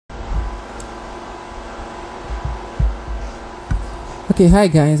Okay, hi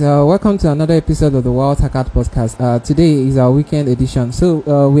guys. Welcome to another episode of the World Hackard Podcast. Today is our weekend edition.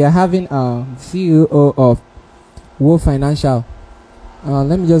 So we are having CEO of World Financial.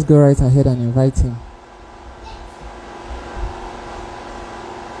 Let me just go right ahead and invite him.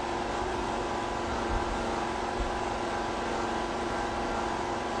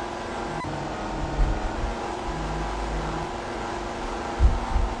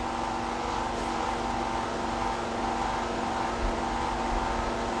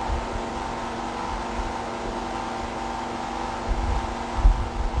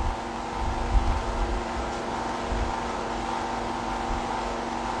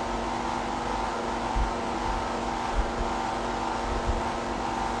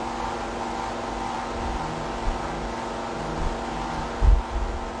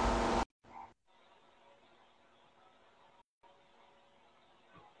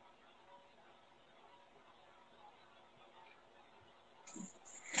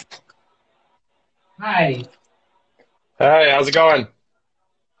 Hi. Hey, how's it going?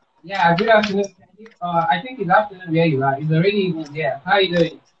 Yeah, good afternoon. I think it's afternoon where you are. It's already evening there. How are you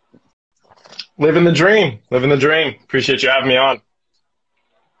doing? Living the dream. Living the dream. Appreciate you having me on.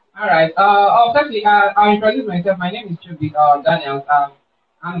 All right. Firstly, I'll introduce myself. My name is Chubi Daniel.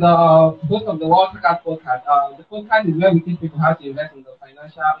 I'm the host of the World Hackers Podcast. The podcast is where we teach people how to invest in the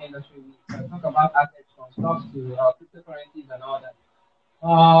financial industry. We talk about assets from stocks to cryptocurrencies and all that.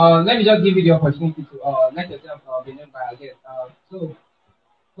 Let me just give you the opportunity to let yourself be known by our guest. So,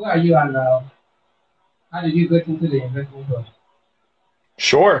 who are you and how did you get into the investment world?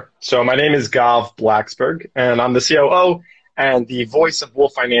 Sure. So my name is Gav Blacksberg, and I'm the COO and the voice of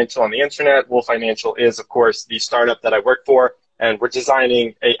Wolf Financial on the internet. Wolf Financial is, of course, the startup that I work for, and we're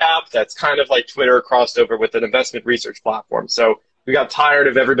designing a app that's kind of like Twitter crossed over with an investment research platform. So we got tired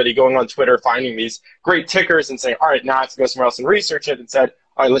of everybody going on Twitter, finding these great tickers and saying, all right, now I have to go somewhere else and research it, and said,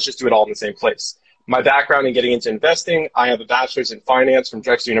 all right, let's just do it all in the same place. My background in getting into investing, I have a bachelor's in finance from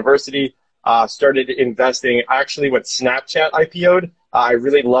Drexel University. Started investing actually when Snapchat IPO'd. I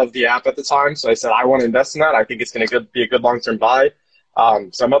really loved the app at the time, so I said, I want to invest in that. I think it's going to be a good long-term buy.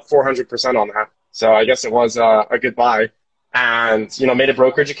 So I'm up 400% on that. So I guess it was a good buy. And, made a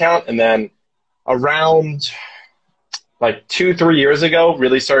brokerage account. And then around like 2-3 years ago,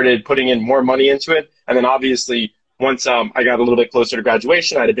 really started putting in more money into it. And then obviously, once I got a little bit closer to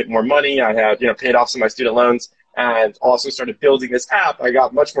graduation, I had a bit more money. I had, paid off some of my student loans and also started building this app. I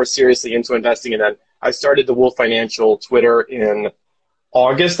got much more seriously into investing. And then I started the Wolf Financial Twitter in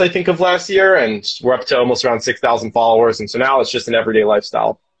August, I think, of last year, and we're up to almost around 6,000 followers, and so now it's just an everyday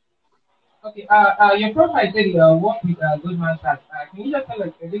lifestyle. Okay, your profile said you work with Goldman Sachs. Can you just tell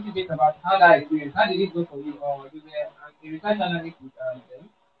us a little bit about how that experience, how did it go for you, or you were a research analyst with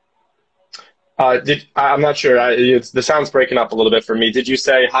them? I'm not sure. The sound's breaking up a little bit for me. Did you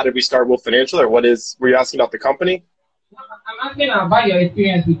say, how did we start Wolf Financial, or were you asking about the company? No, I'm asking about your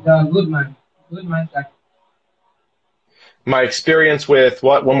experience with Goldman Sachs. My experience with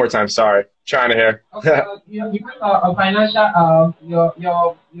what? One more time, sorry. Trying to hear. Okay, you have a financial, your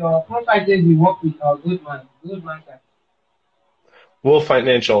profile says you work with Goldman Sachs. Wolf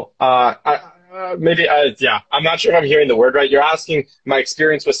Financial. Yeah, I'm not sure if I'm hearing the word right. You're asking my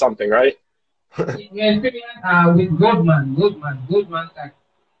experience with something, right? Your experience with Goldman Sachs.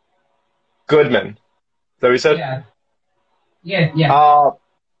 Goodman. Is that what you said? Yes.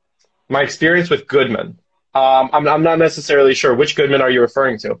 My experience with Goodman. I'm not necessarily sure. Which Goodman are you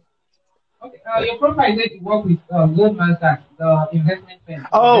referring to? Okay, your profile says you work with Goldman Sachs, the investment firm.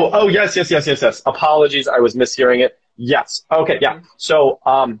 Oh, yes. Apologies, I was mishearing it. Yes. Okay, yeah. So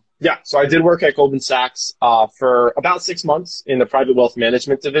I did work at Goldman Sachs for about 6 months in the private wealth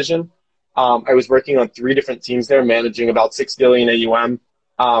management division. I was working on 3 different teams there, managing about 6 billion AUM,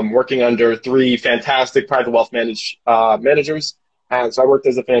 working under 3 fantastic private wealth managers. And so I worked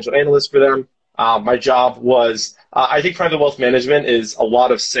as a financial analyst for them. My job was, I think private wealth management is a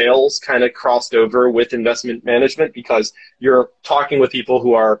lot of sales kind of crossed over with investment management because you're talking with people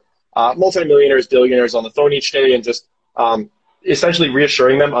who are multimillionaires, billionaires on the phone each day and just essentially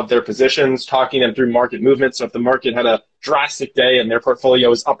reassuring them of their positions, talking them through market movements. So if the market had a drastic day and their portfolio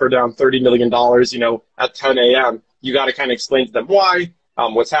is up or down $30 million, at 10 a.m., you got to kind of explain to them why,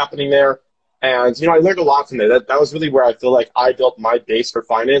 what's happening there. And, I learned a lot from there. That was really where I feel like I built my base for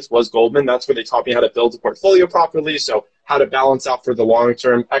finance was Goldman. That's where they taught me how to build a portfolio properly. So how to balance out for the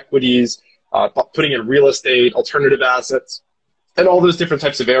long-term equities, putting in real estate, alternative assets, and all those different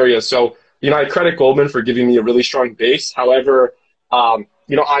types of areas. So, I credit Goldman for giving me a really strong base. However, I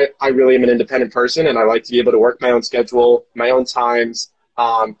really am an independent person and I like to be able to work my own schedule, my own times,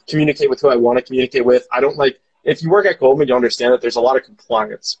 communicate with who I want to communicate with. I don't like if you work at Goldman, you understand that there's a lot of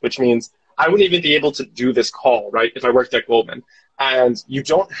compliance, which means I wouldn't even be able to do this call, right, if I worked at Goldman. And you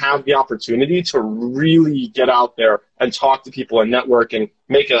don't have the opportunity to really get out there and talk to people and network and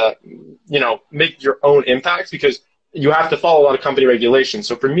make make your own impact, because you have to follow a lot of company regulations.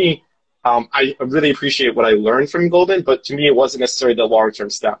 So for me, I really appreciate what I learned from Goldman, but to me, it wasn't necessarily the long-term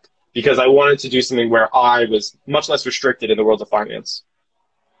step, because I wanted to do something where I was much less restricted in the world of finance.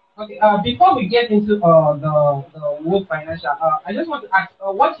 Okay, before we get into the Wolf Financial, I just want to ask,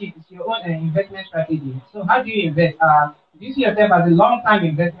 what is your own investment strategy? So how do you invest? Do you see yourself as a long-term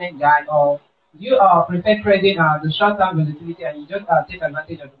investment guy, or do you prefer trading the short-term volatility and you just take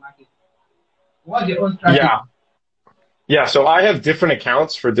advantage of the market? What's your own strategy? Yeah. So I have different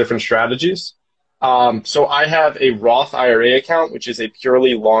accounts for different strategies. So I have a Roth IRA account, which is a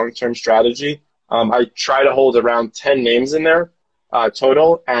purely long-term strategy. I try to hold around 10 names in there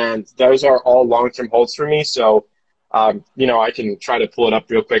total, and those are all long-term holds for me. So, I can try to pull it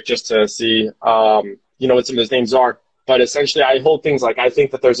up real quick just to see, what some of those names are. But essentially, I hold things like, I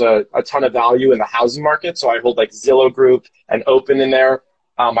think that there's a ton of value in the housing market. So I hold like Zillow Group and Open in there.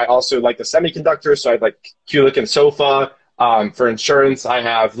 I also like the semiconductors. So I have like Kulik and Sofa. For insurance, I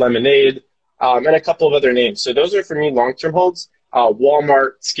have Lemonade, and a couple of other names. So those are for me long-term holds,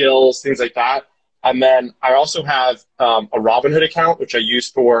 Walmart, Skills, things like that. And then I also have a Robinhood account, which I use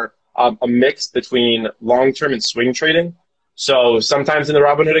for a mix between long-term and swing trading. So sometimes in the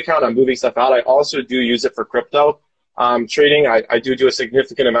Robinhood account, I'm moving stuff out. I also do use it for crypto trading. I do a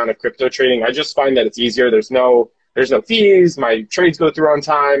significant amount of crypto trading. I just find that it's easier. There's no fees. My trades go through on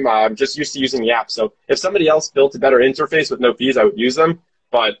time. I'm just used to using the app. So if somebody else built a better interface with no fees, I would use them.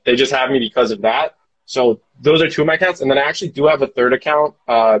 But they just have me because of that. So those are two of my accounts. And then I actually do have a third account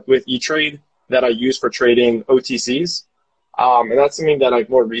with E-Trade that I use for trading OTCs. And that's something that I've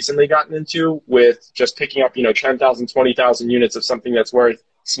more recently gotten into, with just picking up, 10,000, 20,000 units of something that's worth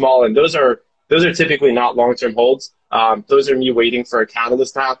small. And those are typically not long-term holds. Those are me waiting for a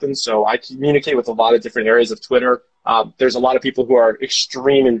catalyst to happen. So I communicate with a lot of different areas of Twitter. There's a lot of people who are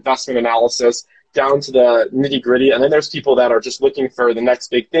extreme investment analysis down to the nitty-gritty. And then there's people that are just looking for the next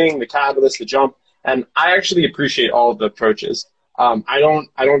big thing, the catalyst, the jump. And I actually appreciate all of the approaches. I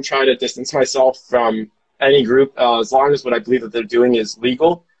don't try to distance myself from any group as long as what I believe that they're doing is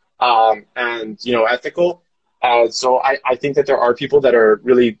legal and ethical. So I think that there are people that are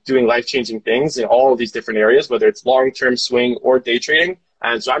really doing life-changing things in all of these different areas, whether it's long-term swing or day trading.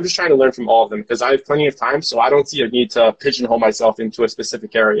 And so I'm just trying to learn from all of them because I have plenty of time, so I don't see a need to pigeonhole myself into a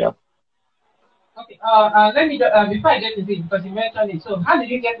specific area. Okay, let me, before I get into it, because you mentioned it, so how did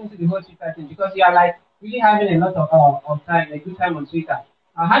you get into the whole Twitter thing? Because you are like really having a lot of time, a good time on Twitter.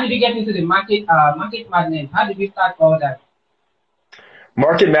 How did you get into the market madness? How did you start all that?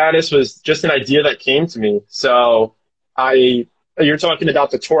 Market Madness was just an idea that came to me. So you're talking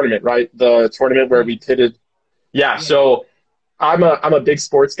about the tournament, right? The tournament where we pitted. Yeah. So I'm a big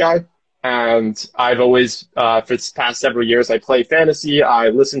sports guy, and I've always, for the past several years, I play fantasy. I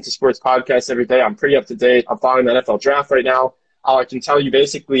listen to sports podcasts every day. I'm pretty up to date. I'm following the NFL draft right now. I can tell you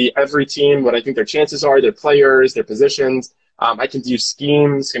basically every team, what I think their chances are, their players, their positions. I can do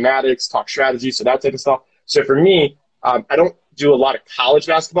schemes, schematics, talk strategy, so that type of stuff. So for me, I don't do a lot of college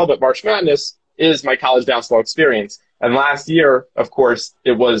basketball, but March Madness is my college basketball experience. And last year, of course,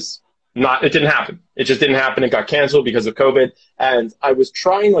 it didn't happen. It just didn't happen. It got canceled because of COVID. And I was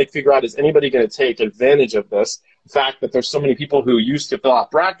trying to figure out, is anybody going to take advantage of this? The fact that there's so many people who used to fill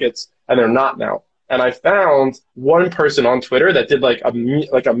out brackets and they're not now. And I found one person on Twitter that did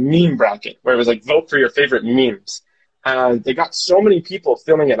a meme bracket where it was vote for your favorite memes. And they got so many people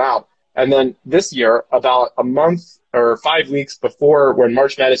filling it out. And then this year, about a month or 5 weeks before when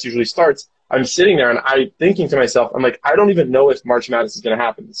March Madness usually starts, I'm sitting there and I'm thinking to myself, I'm like, I don't even know if March Madness is going to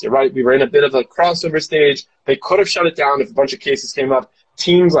happen this year, right? We were in a bit of a crossover stage. They could have shut it down if a bunch of cases came up.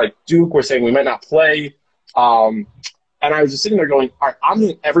 Teams like Duke were saying we might not play. And I was just sitting there going, all right, I'm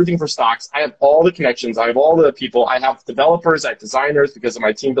doing everything for stocks. I have all the connections. I have all the people. I have developers. I have designers because of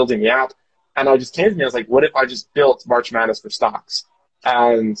my team building the app. And I just came to me, I was like, what if I just built March Madness for stocks?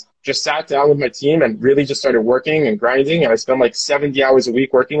 And just sat down with my team and really just started working and grinding. And I spent 70 hours a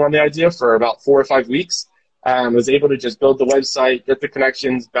week working on the idea for about 4 or 5 weeks, and was able to just build the website, get the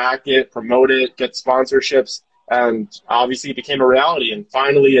connections, back it, promote it, get sponsorships. And obviously it became a reality. And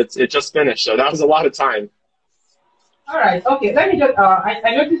finally it just finished. So that was a lot of time. All right. Okay. Let me just, I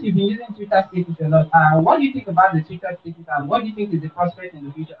noticed you've been using Twitter Spaces a lot. What do you think about the Twitter Spaces, and what do you think is the prospect in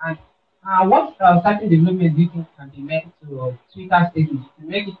the future? And what certain development do you think can be made to Twitter Spaces to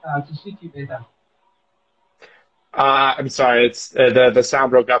make it to suit you better? I'm sorry, it's the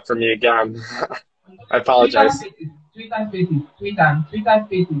sound broke up for me again. I'm talking I Twitter apologize. Spaces, Twitter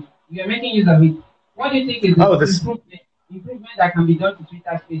Spaces. We are making use of it. What do you think is the Oh, this. improvement that can be done to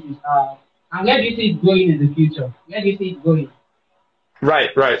Twitter Spaces? And where do you see it going in the future? Where do you see it going?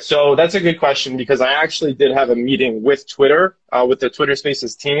 Right, right. So that's a good question because I actually did have a meeting with Twitter, with the Twitter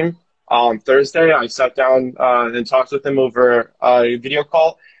Spaces team on Thursday. I sat down and talked with them over a video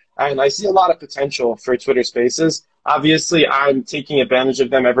call, and I see a lot of potential for Twitter Spaces. Obviously, I'm taking advantage of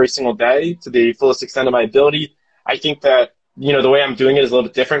them every single day to the fullest extent of my ability. I think that, the way I'm doing it is a little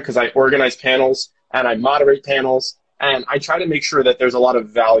bit different because I organize panels and I moderate panels. And I try to make sure that there's a lot of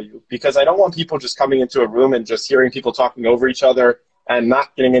value because I don't want people just coming into a room and just hearing people talking over each other and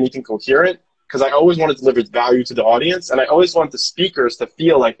not getting anything coherent, because I always want to deliver value to the audience, and I always want the speakers to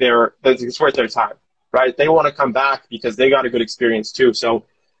feel like that it's worth their time, right? They want to come back because they got a good experience too. So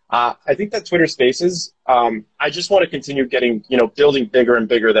I think that Twitter Spaces, I just want to continue getting, building bigger and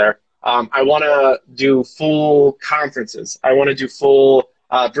bigger there. I want to do full conferences. I want to do full,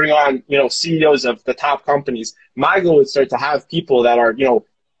 bring on, CEOs of the top companies. My goal is start to have people that are,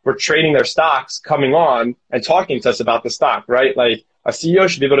 we're trading their stocks coming on and talking to us about the stock, right? Like, a CEO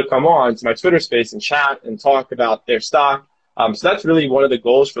should be able to come on to my Twitter space and chat and talk about their stock. So that's really one of the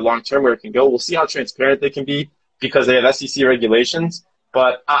goals for long term where it can go. We'll see how transparent they can be because they have SEC regulations.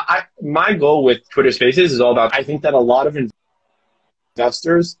 But my goal with Twitter Spaces is all about, I think that a lot of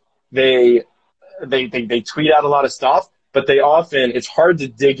investors, they tweet out a lot of stuff, but it's hard to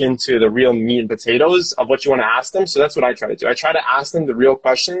dig into the real meat and potatoes of what you want to ask them. So that's what I try to do. I try to ask them the real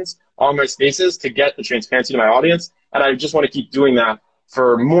questions on my spaces to get the transparency to my audience. And I just want to keep doing that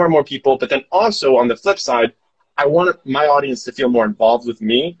for more and more people. But then also on the flip side, I want my audience to feel more involved with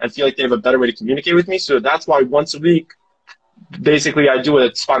me and feel like they have a better way to communicate with me. So that's why once a week, basically I do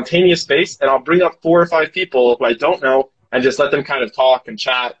a spontaneous space and I'll bring up 4 or 5 people who I don't know and just let them kind of talk and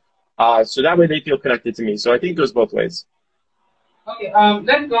chat. So that way they feel connected to me. So I think it goes both ways. Okay,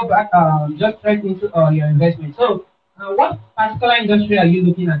 let's go back just right into your investment. So, what particular industry are you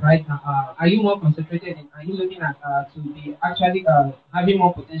looking at right now? Are you more concentrated in? Are you looking at to be actually having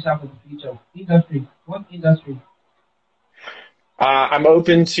more potential for the future? Industry? What industry? I'm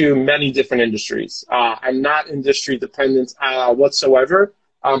open to many different industries. I'm not industry dependent whatsoever.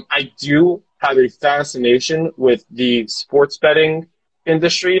 I do have a fascination with the sports betting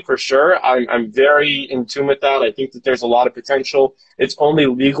industry for sure. I'm very in tune with that. I think that there's a lot of potential. It's only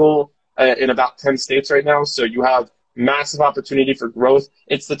legal in about 10 states right now, so you have massive opportunity for growth.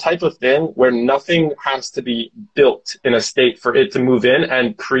 It's the type of thing where nothing has to be built in a state for it to move in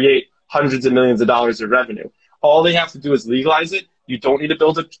and create hundreds of millions of dollars of revenue. All they have to do is legalize it. You don't need to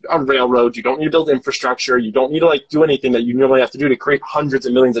build a railroad. You don't need to build infrastructure. You don't need to do anything that you normally have to do to create hundreds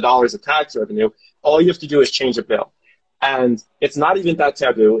of millions of dollars of tax revenue. All you have to do is change a bill. And it's not even that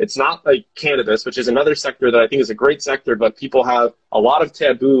taboo. It's not like cannabis, which is another sector that I think is a great sector, but people have a lot of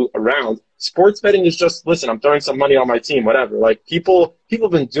taboo around. Sports betting is just, listen, I'm throwing some money on my team, whatever. Like people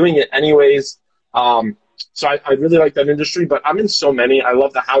have been doing it anyways. So I really like that industry, but I'm in so many. I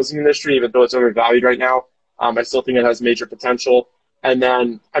love the housing industry, even though it's overvalued right now. I still think it has major potential. And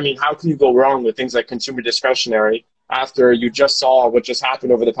then, how can you go wrong with things like consumer discretionary after you just saw what just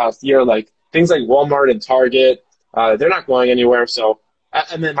happened over the past year? Like things like Walmart and Target, they're not going anywhere. So,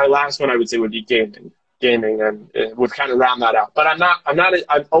 and then my last one I would say would be gaming, and it would kind of round that out. But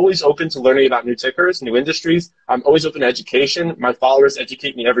I'm always open to learning about new tickers, new industries. I'm always open to education. My followers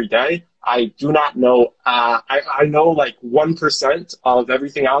educate me every day. I do not know, I know like 1% of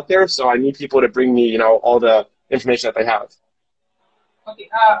everything out there. So I need people to bring me, all the information that they have. Okay,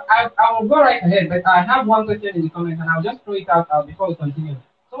 I will go right ahead, but I have one question in the comments, and I'll just throw it out before we continue.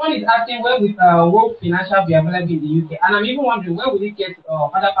 Someone is asking where will financial be available in the UK, and I'm even wondering where will it get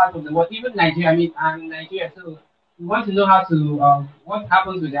other parts of the world, even Nigeria. And Nigeria. So we want to know how to what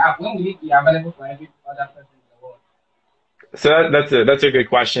happens with the app. When will it be available for every other person in the world? So that's a good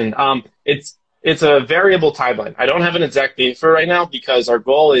question. It's a variable timeline. I don't have an exact date for right now because our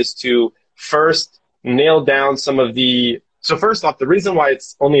goal is to first nail down some of the. So first off, the reason why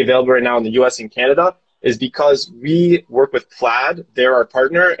it's only available right now in the US and Canada is because we work with Plaid. They're our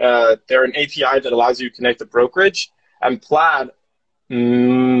partner. They're an API that allows you to connect to brokerage. And Plaid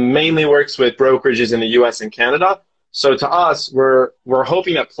mainly works with brokerages in the US and Canada. So to us, we're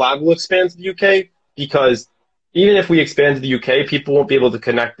hoping that Plaid will expand to the UK because even if we expand to the UK, people won't be able to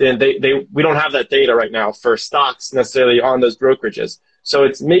connect in. We don't have that data right now for stocks necessarily on those brokerages. So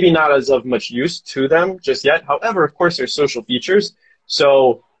it's maybe not as of much use to them just yet. However, of course, there's social features.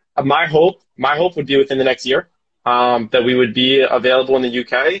 So my hope would be within the next year that we would be available in the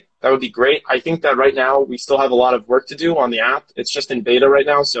UK. That would be great. I think that right now we still have a lot of work to do on the app. It's just in beta right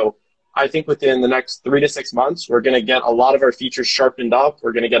now. So I think within the next 3 to 6 months, we're going to get a lot of our features sharpened up.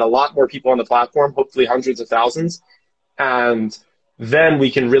 We're going to get a lot more people on the platform, hopefully hundreds of thousands. And then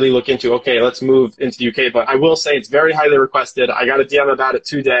we can really look into, okay, let's move into the UK. But I will say it's very highly requested. I got a DM about it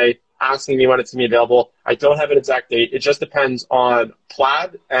today asking me when it's going to be available. I don't have an exact date. It just depends on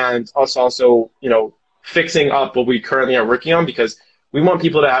Plaid and us also, fixing up what we currently are working on, because we want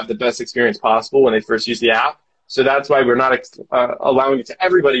people to have the best experience possible when they first use the app. So that's why we're not allowing it to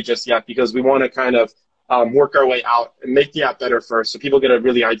everybody just yet, because we want to kind of work our way out and make the app better first so people get a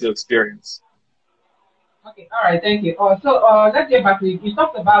really ideal experience. Okay, all right, thank you. Let's get back to it. You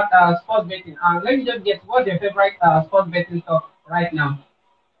talked about sports betting. Let me just get, what's your favorite sports betting stuff right now?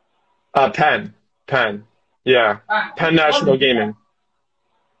 Penn. Yeah. Penn National Gaming.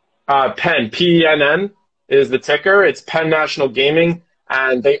 Penn, PENN is the ticker. It's Penn National Gaming,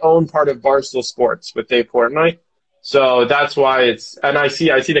 and they own part of Barstool Sports with Dave Portnoy. So that's why it's, and I see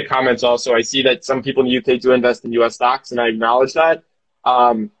the comments also. I see that some people in the UK do invest in US stocks, and I acknowledge that.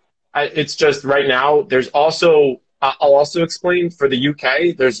 It's just right now, there's also, I'll also explain for the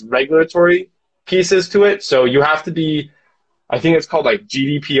UK, there's regulatory pieces to it. So you have to be, I think it's called like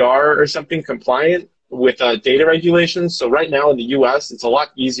GDPR or something, compliant with data regulations. So right now in the US, it's a lot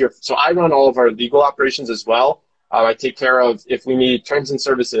easier. So I run all of our legal operations as well. I take care of if we need terms and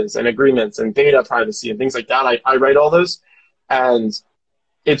services and agreements and data privacy and things like that. I write all those. And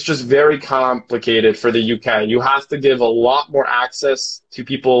it's just very complicated for the UK. You have to give a lot more access to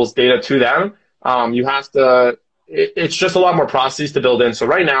people's data to them. You have to, it's just a lot more processes to build in. So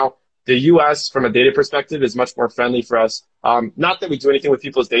right now, the US, from a data perspective, is much more friendly for us. Not that we do anything with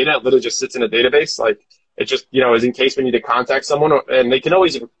people's data. It literally just sits in a database. Like, it just, is in case we need to contact someone. And they can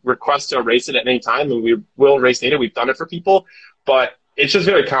always request to erase it at any time, and we will erase data. We've done it for people. But it's just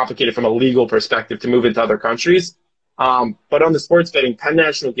very complicated from a legal perspective to move into other countries. But on the sports betting, Penn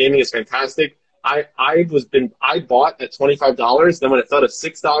National Gaming is fantastic. I bought at $25. Then when it fell to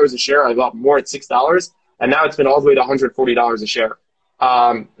 $6 a share, I bought more at $6. And now it's been all the way to $140 a share.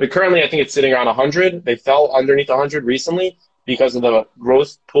 But currently, I think it's sitting around 100. They fell underneath 100 recently because of the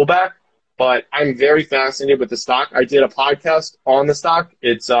growth pullback. But I'm very fascinated with the stock. I did a podcast on the stock.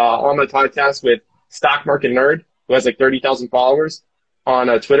 It's on my podcast with Stock Market Nerd, who has like 30,000 followers on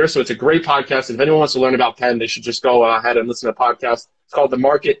Twitter. So it's a great podcast. If anyone wants to learn about Penn, they should just go ahead and listen to the podcast. It's called the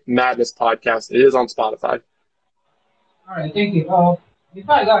Market Madness Podcast. It is on Spotify. All right, thank you.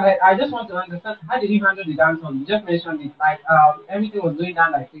 Before I go ahead, I just want to understand, how did you handle the downturn? You just mentioned it, like everything was going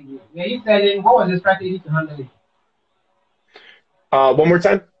down like crazy. Were you selling? What was the strategy to handle it? One more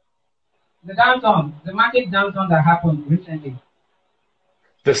time? The downturn, the market downturn that happened recently.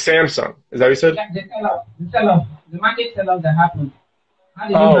 The Samsung, is that what you said? Yeah, the sell-off, the market sell-off that happened. How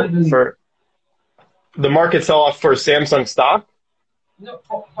did you handle it? The market sell-off for Samsung stock? No,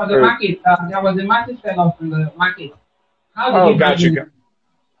 for the market, there was a massive sell-off in the market. How did you handle it?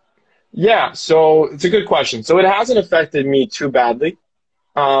 Yeah, so it's a good question. So it hasn't affected me too badly.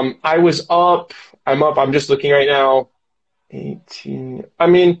 I was up, I'm just looking right now, 18. I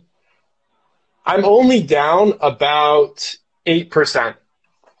mean, I'm only down about 8%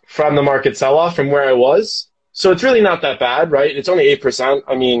 from the market sell-off from where I was. So it's really not that bad, right? It's only 8%.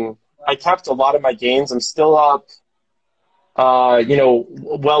 I mean, I kept a lot of my gains. I'm still up,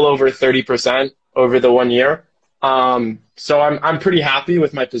 well over 30% over the 1 year. So I'm pretty happy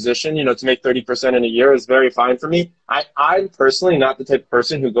with my position. To make 30% in a year is very fine for me. I'm personally not the type of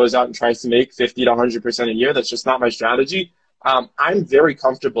person who goes out and tries to make 50 to 100% a year. That's just not my strategy. I'm very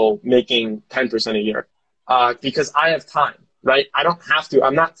comfortable making 10% a year, because I have time, right? I don't have to.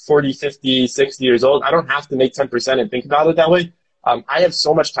 I'm not 40, 50, 60 years old. I don't have to make 10% and think about it that way. I have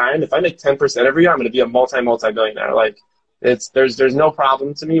so much time. If I make 10% every year, I'm going to be a multi-billionaire. Like, there's no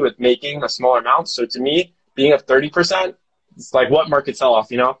problem to me with making a smaller amount. So to me, being up 30%, it's like, what market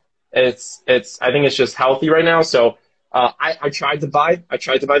sell-off, I think it's just healthy right now. So I tried to buy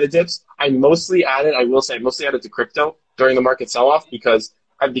the dips. I mostly added to crypto during the market sell-off because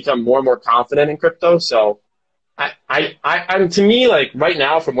I've become more and more confident in crypto. So I'm to me, like, right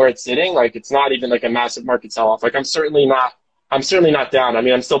now from where it's sitting, like, it's not even like a massive market sell-off. Like, I'm certainly not down. I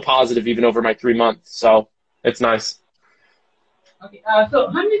mean, I'm still positive even over my 3 months. So it's nice. Okay, so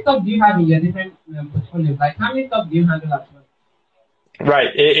how many stocks do you have in your different portfolios? Like, how many stocks do you handle as well?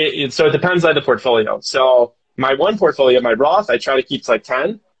 Right. So it depends on the portfolio. So my one portfolio, my Roth, I try to keep to like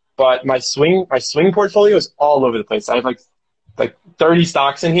 10, but my swing portfolio is all over the place. I have like 30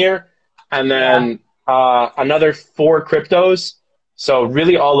 stocks in here, and then another 4 cryptos. So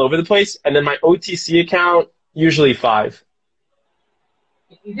really all over the place. And then my OTC account, usually 5.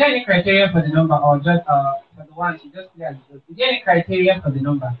 Is there any criteria for the number, or just for the ones you just cleared? Is there any criteria for the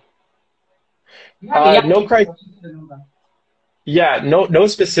number? You have a No yardstick criteria. for choosing the number. Yeah, no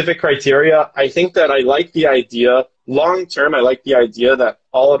specific criteria. I think that I like the idea long term. I like the idea that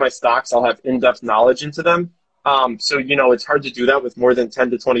all of my stocks, I'll have in-depth knowledge into them. So it's hard to do that with more than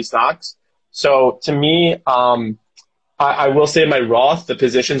 10 to 20 stocks. So to me, I will say my Roth, the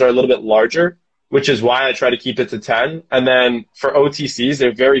positions are a little bit larger, which is why I try to keep it to 10. And then for OTCs,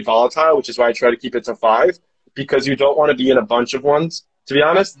 they're very volatile, which is why I try to keep it to 5, because you don't want to be in a bunch of ones, to be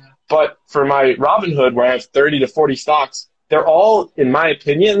honest. But for my Robinhood, where I have 30 to 40 stocks, they're all, in my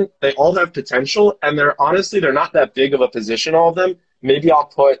opinion, they all have potential, and they're not that big of a position, all of them. Maybe I'll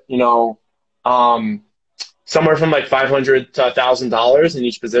put, somewhere from like $500 to $1,000 in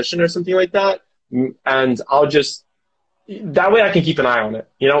each position or something like that. And that way I can keep an eye on it.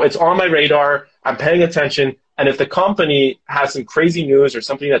 It's on my radar. I'm paying attention. And if the company has some crazy news or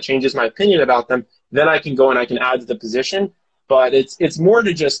something that changes my opinion about them, then I can go and I can add to the position. But it's more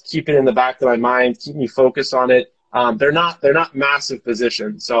to just keep it in the back of my mind, keep me focused on it. They're not massive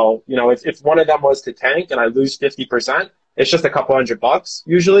positions. So, if one of them was to tank and I lose 50%, it's just a couple $100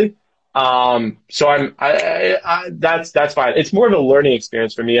 usually. So that's fine. It's more of a learning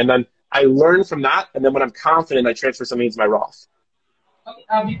experience for me. And then I learn from that. And then when I'm confident, I transfer something into my Roth.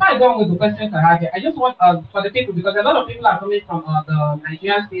 Okay, before I go on with the questions I have here, I just want for the people, because a lot of people are coming from the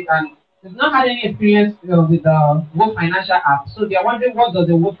Nigerian state and they've not had any experience with the World Financial app. So they are wondering, what does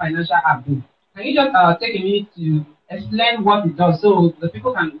the World Financial app do? Can you just take a minute to explain what it does so the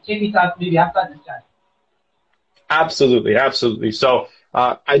people can check it out maybe after this chat? Absolutely, absolutely. So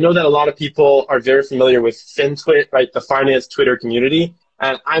I know that a lot of people are very familiar with FinTwit, right? The finance Twitter community.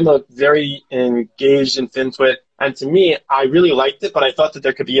 And I'm very engaged in FinTwit. And to me, I really liked it, but I thought that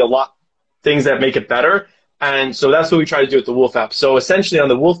there could be a lot things that make it better. And so that's what we try to do with the Wolf app. So essentially on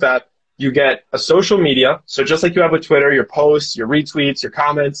the Wolf app, you get a social media. So just like you have with Twitter, your posts, your retweets, your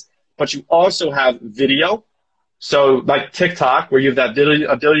comments, but you also have video. So like TikTok, where you have that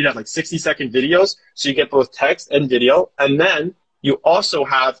ability to have like 60-second videos. So you get both text and video. And then you also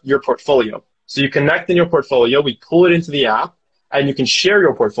have your portfolio. So you connect in your portfolio, we pull it into the app, and you can share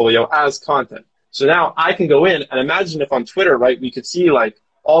your portfolio as content. So now I can go in and imagine if on Twitter, right, we could see like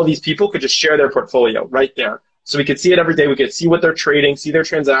all these people could just share their portfolio right there. So we could see it every day. We could see what they're trading, see their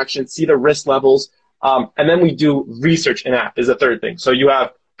transactions, see their risk levels. And then we do research in app is the third thing. So you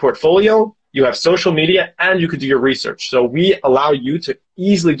have portfolio, you have social media, and you could do your research. So we allow you to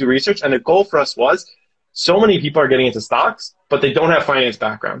easily do research. And the goal for us was so many people are getting into stocks, but they don't have finance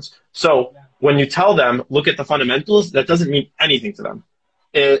backgrounds. So when you tell them, look at the fundamentals, that doesn't mean anything to them.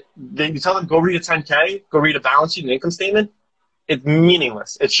 You tell them, go read a 10K, go read a balance sheet and income statement. It's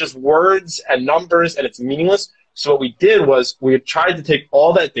meaningless. It's just words and numbers, and it's meaningless. So what we did was we tried to take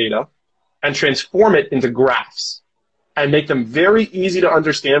all that data and transform it into graphs and make them very easy to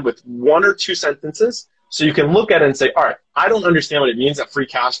understand with 1 or 2 sentences. So you can look at it and say, all right, I don't understand what it means that free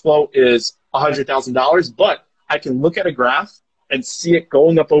cash flow is $100,000, but I can look at a graph and see it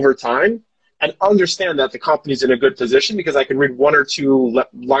going up over time and understand that the company's in a good position because I can read 1 or 2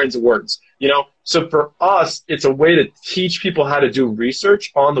 lines of words, So for us, it's a way to teach people how to do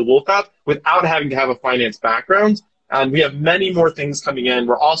research on the Wolf app without having to have a finance background. And we have many more things coming in.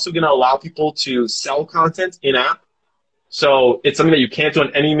 We're also going to allow people to sell content in-app. So it's something that you can't do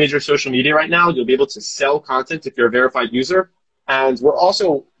on any major social media right now. You'll be able to sell content if you're a verified user. And we're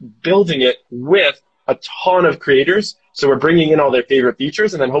also building it with a ton of creators. So we're bringing in all their favorite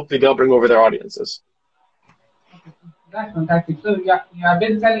features, and then hopefully they'll bring over their audiences. That's fantastic. So you are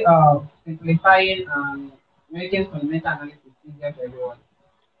basically simplifying and making fundamental analysis easier for everyone.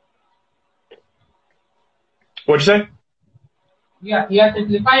 What'd you say? You are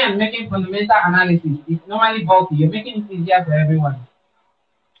simplifying and making fundamental analysis. It's normally bulky. You're making it easier for everyone.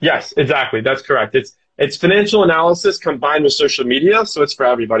 Yes, exactly. That's correct. It's financial analysis combined with social media, so it's for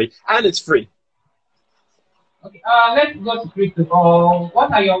everybody, and it's free. Okay, let's go to crypto.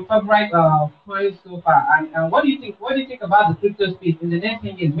 What are your favorite coins so far? And what do you think? What do you think about the crypto space in the next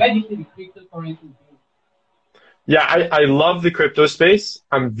 10 years? Where do you see the cryptocurrency going? Yeah, I love the crypto space.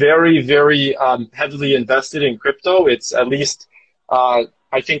 I'm very, very heavily invested in crypto. It's at least, I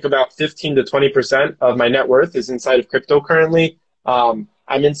think about 15 to 20% of my net worth is inside of crypto currently. I'm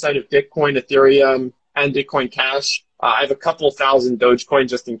inside of Bitcoin, Ethereum, and Bitcoin Cash. I have a couple thousand Dogecoin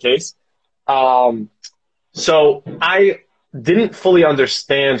just in case. So I didn't fully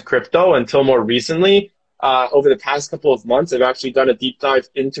understand crypto until more recently. Over the past couple of months, I've actually done a deep dive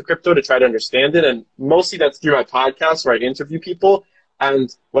into crypto to try to understand it. And mostly that's through my podcast where I interview people.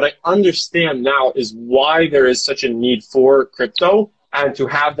 And what I understand now is why there is such a need for crypto. and to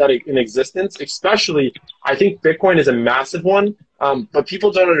have that in existence, especially, I think Bitcoin is a massive one, but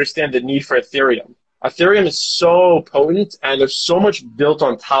people don't understand the need for Ethereum. Ethereum is so potent, and there's so much built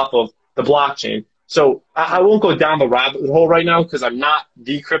on top of the blockchain. So I won't go down the rabbit hole right now because I'm not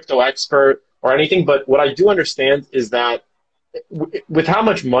the crypto expert or anything, but what I do understand is that with how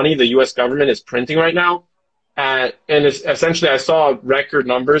much money the U.S. government is printing right now, and essentially I saw record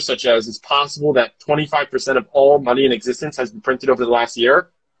numbers such as it's possible that 25% of all money in existence has been printed over the last year.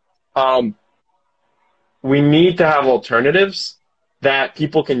 We need to have alternatives that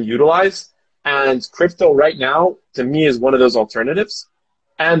people can utilize, and crypto right now, to me, is one of those alternatives.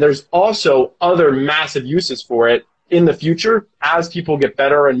 And there's also other massive uses for it in the future as people get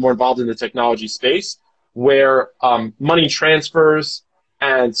better and more involved in the technology space, where money transfers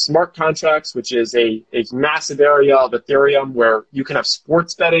and smart contracts, which is a massive area of Ethereum where you can have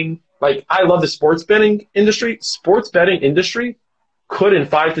sports betting. Like, I love the sports betting industry. Sports betting industry could, in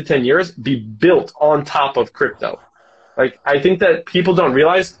 5 to 10 years, be built on top of crypto. Like, I think that people don't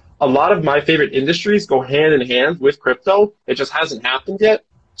realize a lot of my favorite industries go hand in hand with crypto. It just hasn't happened yet.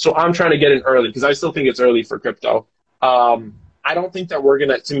 So I'm trying to get in early because I still think it's early for crypto. I don't think that we're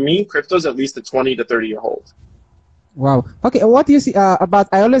going to me, crypto's at least a 20 to 30 year hold. Wow. Okay. What do you see about,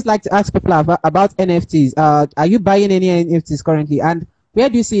 I always like to ask people about NFTs. Are you buying any NFTs currently? And where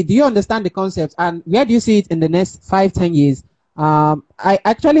do you see it? Do you understand the concept? And where do you see it in the next 5-10 years? I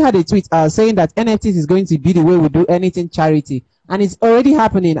actually had a tweet saying that NFTs is going to be the way we do anything charity. And it's already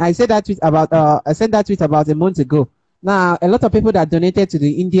happening. I said that tweet about, a month ago. Now, a lot of people that donated to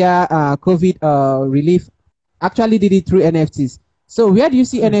the India COVID relief actually did it through NFTs. So where do you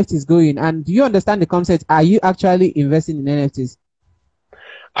see NFTs going? And do you understand the concept? Are you actually investing in NFTs?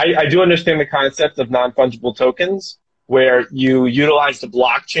 I do understand the concept of non-fungible tokens, where you utilize the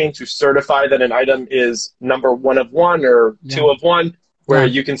blockchain to certify that an item is number 1 of 1 or 2 of 1, where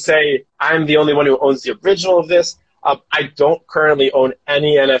you can say, I'm the only one who owns the original of this. I don't currently own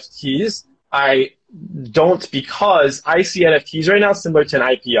any NFTs. I don't, because I see NFTs right now similar to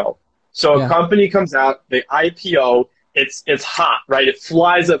an IPO. So a company comes out, they IPO, it's hot, right? It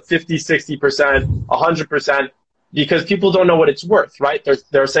flies up 50, 60%, 100%, because people don't know what it's worth, right?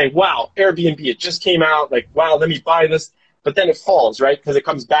 They're saying, wow, Airbnb, it just came out, like, wow, let me buy this. But then it falls, right? Because it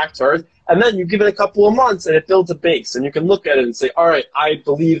comes back to earth. And then you give it a couple of months and it builds a base. And you can look at it and say, all right, I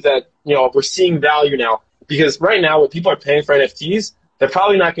believe that, we're seeing value now. Because right now, what people are paying for NFTs, they're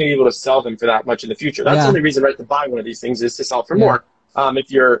probably not going to be able to sell them for that much in the future. That's the only reason, right, to buy one of these things is to sell for more.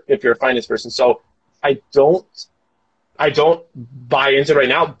 If you're a finance person. So I don't buy into it right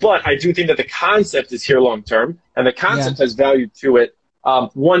now, but I do think that the concept is here long term, and the concept has value to it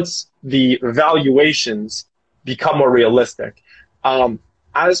once the valuations become more realistic.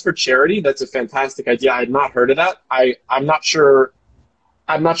 As for charity, that's a fantastic idea. I had not heard of that. I'm not sure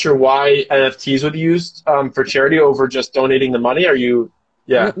why NFTs would be used for charity over just donating the money. Are you?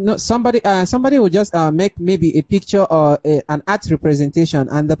 Yeah. No, somebody will just make maybe a picture or an art representation,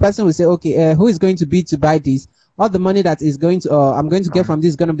 and the person will say, okay, who is going to bid to buy this? All the money that is going to I'm going to get from this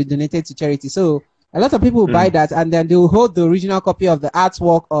is going to be donated to charity. So a lot of people will buy that, and then they will hold the original copy of the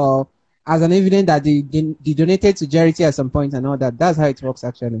artwork or as an evidence that they donated to charity at some point and all that. That's how it works,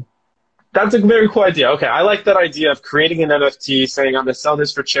 actually. That's a very cool idea. Okay, I like that idea of creating an NFT, saying I'm going to sell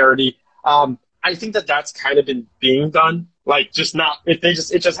this for charity. I think that that's kind of been being done. Like, just not, it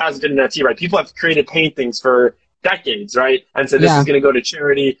just hasn't been an NFT, right? People have created paintings for decades, right? And so this is going to go to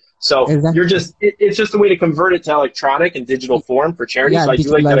charity. So you're just, it's just a way to convert it to electronic and digital form for charity. So I do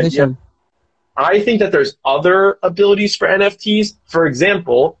like that idea. I think that there's other abilities for NFTs. For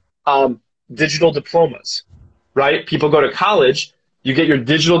example, digital diplomas, right? People go to college, you get your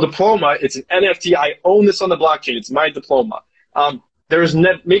digital diploma. It's an NFT. I own this on the blockchain. It's my diploma. There's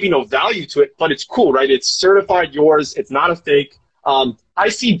maybe no value to it, but it's cool, right? It's certified yours. It's not a fake. I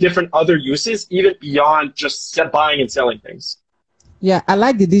see different other uses, even beyond just buying and selling things. Yeah, I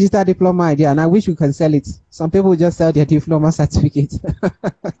like the digital diploma idea, and I wish we can sell it. Some people just sell their diploma certificate.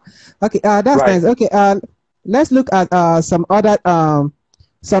 Okay, that's nice. Okay, let's look at some other.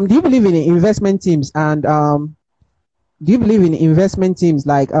 Do you believe in investment teams? And do you believe in investment teams?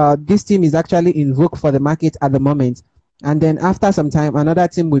 Like this team is actually in vogue for the market at the moment, and then after some time, another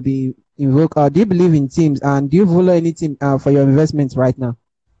team will be in vogue. Do you believe in teams? And do you follow any team for your investments right now?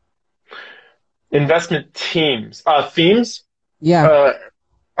 Investment teams, themes. Yeah.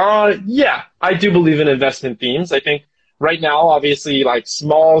 Yeah, I do believe in investment themes. I think right now, obviously, like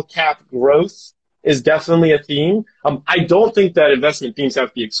small cap growth is definitely a theme. I don't think that investment themes have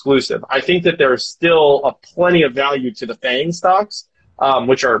to be exclusive. I think that there's still plenty of value to the FANG stocks,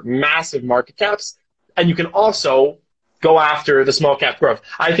 which are massive market caps. And you can also go after the small cap growth.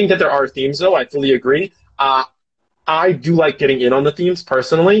 I think that there are themes, though. I fully agree. I do like getting in on the themes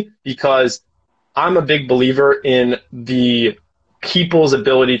personally because I'm a big believer in the people's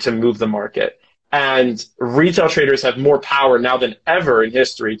ability to move the market. And retail traders have more power now than ever in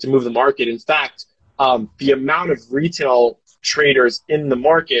history to move the market. In fact, the amount of retail traders in the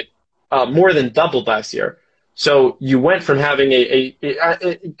market more than doubled last year. So you went from having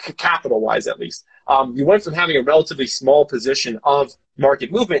capital-wise at least, you went from having a relatively small position of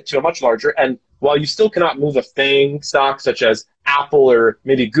market movement to a much larger. And while you still cannot move a FANG stock such as Apple or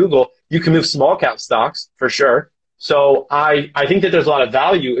maybe Google, you can move small cap stocks for sure. So I think that there's a lot of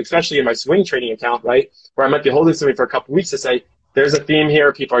value, especially in my swing trading account, right, where I might be holding something for a couple of weeks to say, there's a theme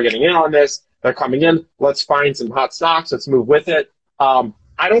here, people are getting in on this, they're coming in, let's find some hot stocks, let's move with it.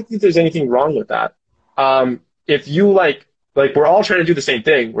 I don't think there's anything wrong with that. If you like we're all trying to do the same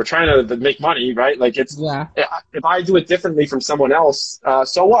thing. We're trying to make money, right? Like it's, Yeah. if I do it differently from someone else,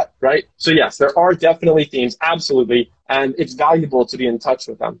 so what, right? So yes, there are definitely themes, absolutely. And it's valuable to be in touch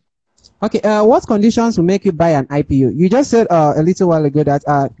with them. Okay. What conditions will make you buy an IPO? You just said a little while ago that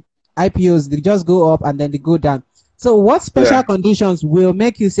IPOs, they just go up and then they go down. So what special conditions will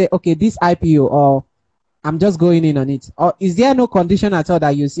make you say, okay, this IPO, or I'm just going in on it? Or is there no condition at all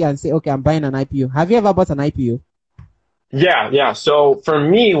that you see and say, okay, I'm buying an IPO? Have you ever bought an IPO? Yeah. So for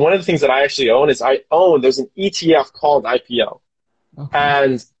me, one of the things that I actually own is there's an ETF called IPO. Okay.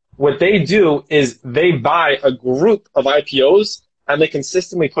 And what they do is they buy a group of IPOs and they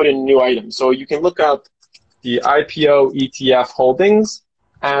consistently put in new items. So you can look up the IPO ETF holdings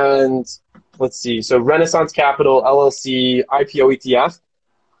and let's see. So Renaissance Capital LLC IPO ETF.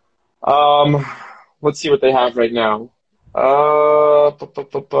 Let's see what they have right now. I'm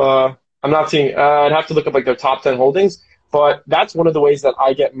not seeing, I'd have to look up like their top 10 holdings. But that's one of the ways that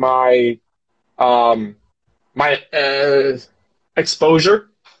I get my exposure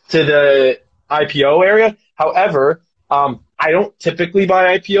to the IPO area. However, I don't typically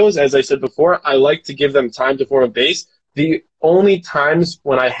buy IPOs. As I said before, I like to give them time to form a base. The only times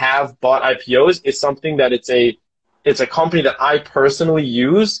when I have bought IPOs is something that it's a company that I personally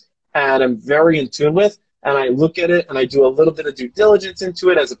use and I'm very in tune with. And I look at it and I do a little bit of due diligence into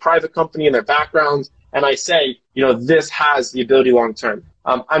it as a private company and their background. And I say, this has the ability long term.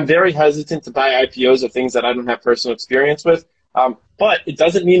 I'm very hesitant to buy IPOs of things that I don't have personal experience with. But it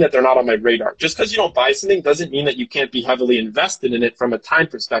doesn't mean that they're not on my radar. Just because you don't buy something doesn't mean that you can't be heavily invested in it from a time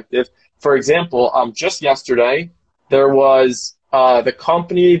perspective. For example, just yesterday, there was the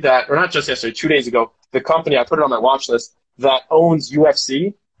company that, or not just yesterday, 2 days ago, the company, I put it on my watch list, that owns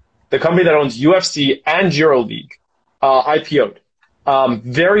UFC, the company that owns UFC and EuroLeague, IPO'd.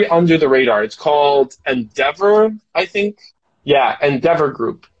 Very under the radar. It's called Endeavor, I think. Yeah, Endeavor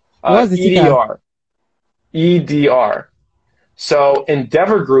Group. EDR. EDR. So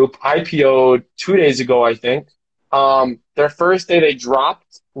Endeavor Group IPO'd 2 days ago, I think. Their first day they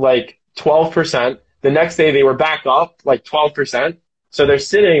dropped like 12%. The next day they were back up like 12%. So they're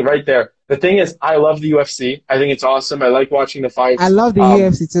sitting right there. The thing is, I love the UFC. I think it's awesome. I like watching the fights. I love the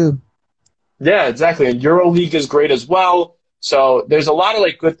UFC too. Yeah, exactly. And EuroLeague is great as well. So there's a lot of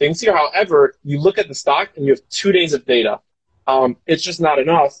like good things here. However, you look at the stock and you have 2 days of data. It's just not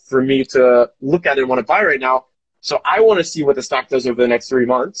enough for me to look at it and want to buy right now. So I want to see what the stock does over the next 3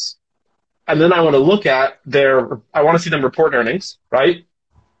 months. And then I want to look at I want to see them report earnings, right?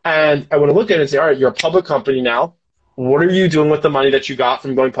 And I want to look at it and say, all right, you're a public company now. What are you doing with the money that you got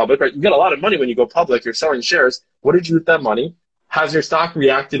from going public, right? You get a lot of money when you go public. You're selling shares. What did you do with that money? Has your stock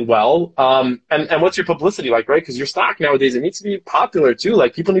reacted well? And what's your publicity like, right? Because your stock nowadays, it needs to be popular too.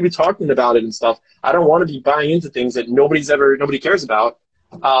 Like people need to be talking about it and stuff. I don't want to be buying into things that nobody cares about.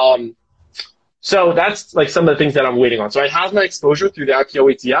 So that's like some of the things that I'm waiting on. So I have my exposure through the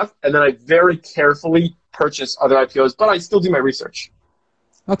IPO ETF, and then I very carefully purchase other IPOs, but I still do my research.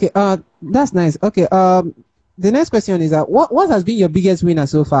 Okay, that's nice. Okay, the next question is what has been your biggest winner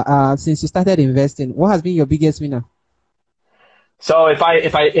so far since you started investing? What has been your biggest winner? So if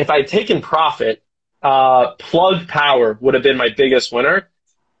I taken profit, Plug Power would have been my biggest winner.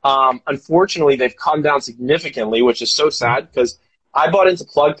 Unfortunately, they've come down significantly, which is so sad because I bought into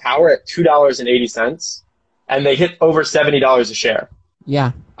Plug Power at $2.80, and they hit over $70 a share.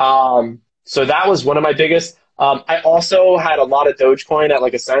 Yeah. So that was one of my biggest. I also had a lot of Dogecoin at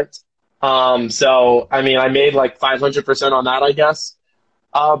like a cent. So I mean, I made like 500% on that, I guess.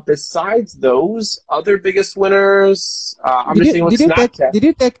 Besides those other biggest winners, I'm just seeing what's Snapchat.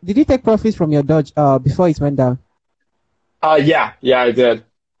 Did you take profits from your Doge before it went down? Yeah, I did.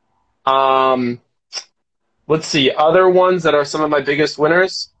 Let's see, other ones that are some of my biggest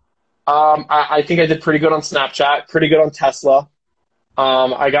winners. I think I did pretty good on Snapchat, pretty good on Tesla.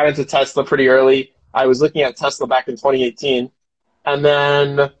 I got into Tesla pretty early. I was looking at Tesla back in 2018. And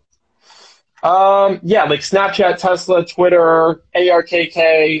then, yeah, like Snapchat, Tesla, Twitter,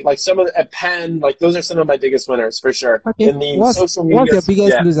 ARKK, like some of the, Penn, like those are some of my biggest winners for sure. Okay. In the social media. What's your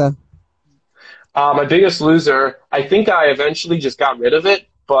biggest loser? My biggest loser, I think I eventually just got rid of it,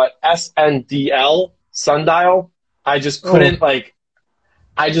 but SNDL, Sundial, I just couldn't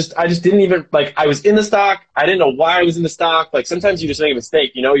I just didn't even like I was in the stock. I didn't know why I was in the stock. Like sometimes you just make a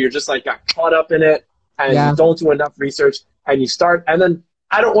mistake, you know, you're just like got caught up in it and you don't do enough research and you start and then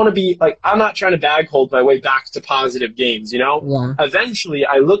I don't want to be like I'm not trying to bag hold my way back to positive gains, you know? Yeah. Eventually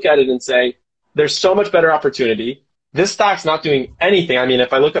I look at it and say, there's so much better opportunity. This stock's not doing anything. I mean,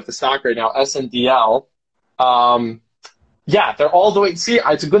 if I look up the stock right now, SNDL, yeah, they're all the way. See,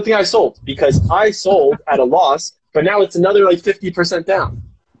 it's a good thing I sold because I sold at a loss, but now it's another like 50% down.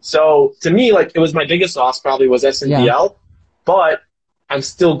 So to me, like it was my biggest loss probably was SNDL, but I'm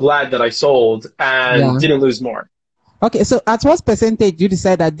still glad that I sold and didn't lose more. Okay, so at what percentage you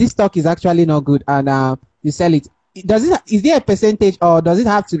decide that this stock is actually not good and you sell it? Is there a percentage or does it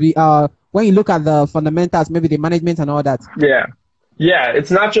have to be when you look at the fundamentals, maybe the management and all that? Yeah,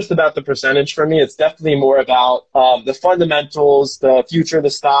 it's not just about the percentage for me. It's definitely more about the fundamentals, the future of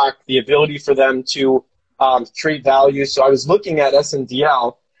the stock, the ability for them to create value. So I was looking at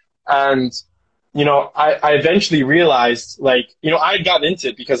SNDL and, you know, I eventually realized, like, you know, I had gotten into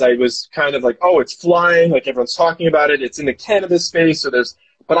it because I was kind of like, oh, it's flying, like everyone's talking about it. It's in the cannabis space.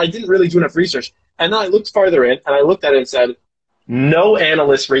 But I didn't really do enough research. And then I looked farther in and I looked at it and said, no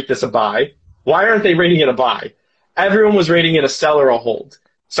analysts rate this a buy. Why aren't they rating it a buy? Everyone was rating it a sell or a hold.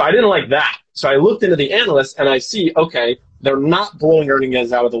 So I didn't like that. So I looked into the analysts and I see, okay, they're not blowing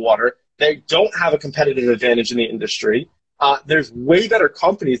earnings out of the water. They don't have a competitive advantage in the industry. There's way better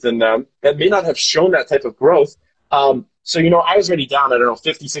companies than them that may not have shown that type of growth. So, you know, I was already down, I don't know,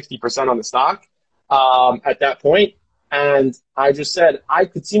 50, 60% on the stock at that point. And I just said, I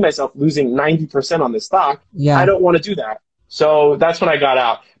could see myself losing 90% on this stock. Yeah. I don't want to do that. So that's when I got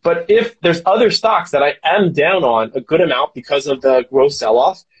out. But if there's other stocks that I am down on a good amount because of the growth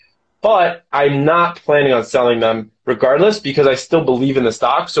sell-off, but I'm not planning on selling them regardless because I still believe in the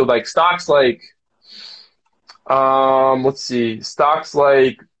stock. So like stocks like, let's see, stocks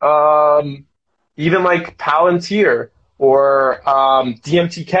like even like Palantir or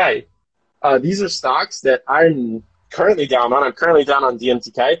DMTK. These are stocks that I'm currently down on. I'm currently down on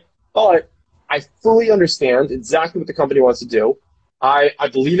DMTK, but I fully understand exactly what the company wants to do. I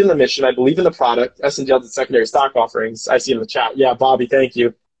believe in the mission. I believe in the product. SNDL did secondary stock offerings. I see in the chat. Yeah, Bobby, thank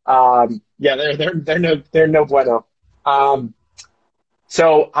you. Yeah, they're no bueno.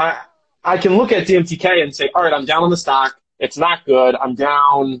 So I can look at DMTK and say, all right, I'm down on the stock. It's not good. I'm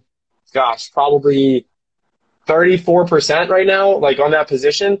down, gosh, probably 34% right now, like on that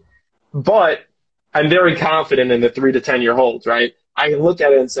position. But I'm very confident in the 3 to 10 year holds, right? I can look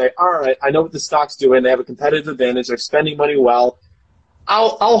at it and say, all right, I know what the stock's doing. They have a competitive advantage. They're spending money well.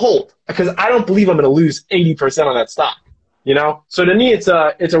 I'll hold because I don't believe I'm going to lose 80% on that stock, you know? So to me, it's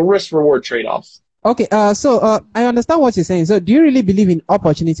a risk-reward trade-off. Okay, so I understand what you're saying. So do you really believe in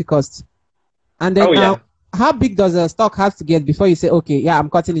opportunity cost? And then how big does a stock have to get before you say, okay, yeah, I'm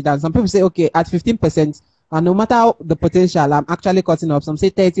cutting it down? Some people say, okay, at 15%, and no matter the potential, I'm actually cutting up. Some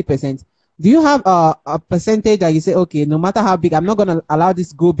say 30%. Do you have a percentage that you say, okay, no matter how big, I'm not going to allow this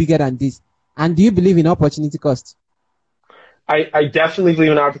to go bigger than this? And do you believe in opportunity cost? I definitely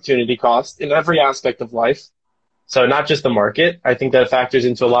believe in opportunity cost in every aspect of life. So not just the market. I think that factors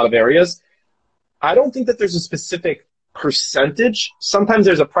into a lot of areas. I don't think that there's a specific percentage. Sometimes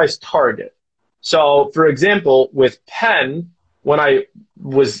there's a price target. So, for example, with Penn, when I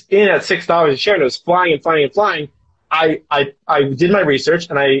was in at $6 a share and it was flying and flying and flying, I did my research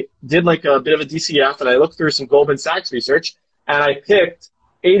and I did like a bit of a DCF and I looked through some Goldman Sachs research and I picked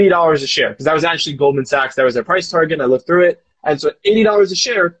 $80 a share because that was actually Goldman Sachs. That was their price target and I looked through it. And so at $80 a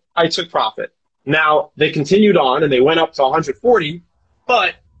share, I took profit. Now, they continued on and they went up to 140,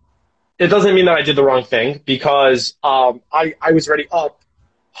 but it doesn't mean that I did the wrong thing because I was already up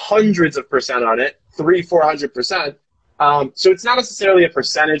hundreds of percent on it, 300-400%. So it's not necessarily a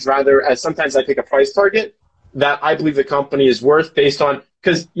percentage, rather as sometimes I pick a price target that I believe the company is worth based on,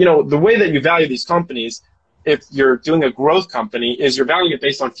 because, you know, the way that you value these companies, if you're doing a growth company, is you're valuing it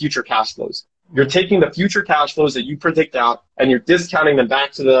based on future cash flows. You're taking the future cash flows that you predict out and you're discounting them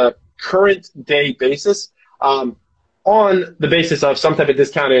back to the current day basis on the basis of some type of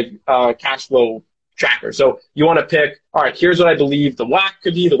discounted cash flow tracker. So you want to pick, all right, here's what I believe the WACC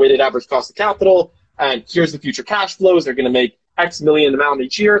could be, the weighted average cost of capital, and here's the future cash flows. They're going to make X million amount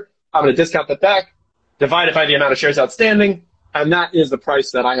each year. I'm going to discount that back, divide it by the amount of shares outstanding, and that is the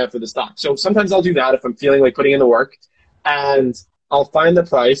price that I have for the stock. So sometimes I'll do that if I'm feeling like putting in the work, and I'll find the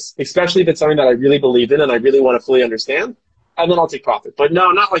price, especially if it's something that I really believe in and I really want to fully understand, and then I'll take profit. But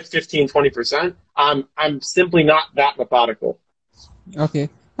no, not like 15, 20%. I'm simply not that methodical. Okay.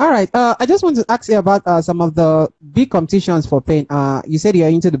 All right. I just want to ask you about some of the big competitions for Penn. You said you're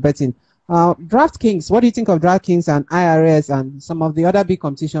into the betting. DraftKings, what do you think of DraftKings and IRS and some of the other big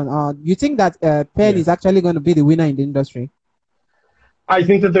competition? Do you think that Penn is actually going to be the winner in the industry? I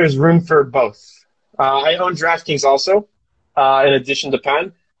think that there's room for both. I own DraftKings also, in addition to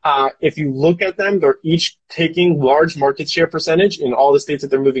Penn. If you look at them, they're each taking large market share percentage in all the states that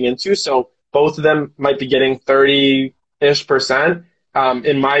they're moving into. So both of them might be getting 30-ish%.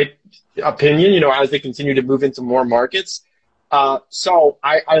 In my opinion, as they continue to move into more markets. So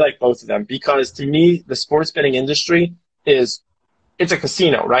I like both of them because to me, the sports betting industry it's a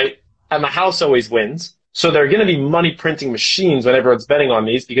casino, right? And the house always wins. So there are going to be money printing machines when everyone's betting on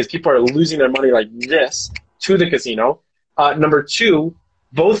these because people are losing their money like this to the casino. Number two,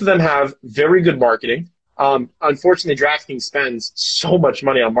 both of them have very good marketing. Unfortunately, DraftKings spends so much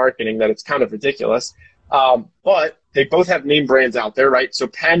money on marketing that it's kind of ridiculous. But they both have name brands out there, right? So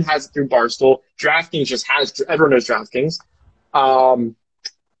Penn has it through Barstool. DraftKings just has, everyone knows DraftKings.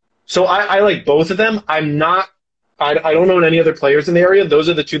 So I like both of them. I don't own any other players in the area. Those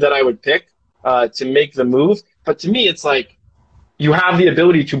are the two that I would pick to make the move. But to me, it's like you have the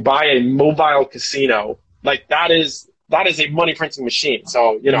ability to buy a mobile casino. Like that is a money printing machine.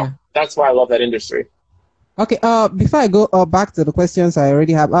 So, that's why I love that industry. Okay. Before I go back to the questions I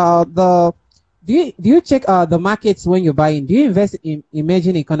already have, do you check the markets when you're buying? Do you invest in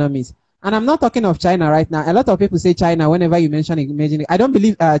emerging economies? And I'm not talking of China right now. A lot of people say China whenever you mention emerging. I don't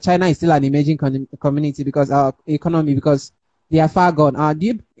believe China is still an emerging community because economy because they are far gone. Do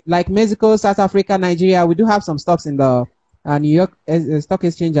you like Mexico, South Africa, Nigeria? We do have some stocks in the New York Stock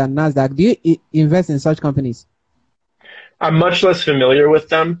Exchange and Nasdaq. Do you invest in such companies? I'm much less familiar with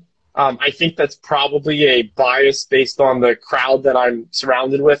them. I think that's probably a bias based on the crowd that I'm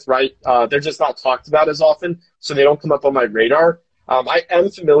surrounded with, right? They're just not talked about as often, so they don't come up on my radar. I am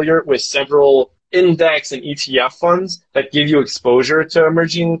familiar with several index and ETF funds that give you exposure to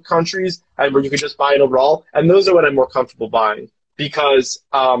emerging countries and where you can just buy it overall, and those are what I'm more comfortable buying because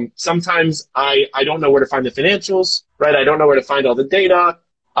sometimes I don't know where to find the financials, right? I don't know where to find all the data.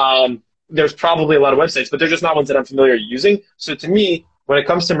 There's probably a lot of websites, but they're just not ones that I'm familiar using. So to me, when it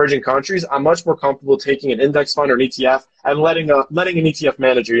comes to emerging countries, I'm much more comfortable taking an index fund or an ETF and letting an ETF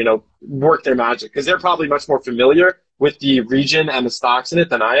manager, work their magic because they're probably much more familiar with the region and the stocks in it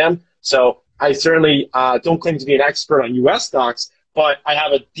than I am. So I certainly don't claim to be an expert on U.S. stocks, but I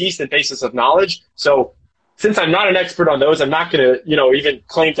have a decent basis of knowledge. So since I'm not an expert on those, I'm not going to, even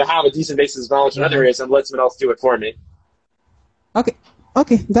claim to have a decent basis of knowledge in other areas and let someone else do it for me.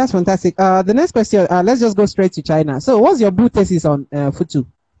 Okay, that's fantastic. The next question, let's just go straight to China. So what's your bull thesis on FUTU?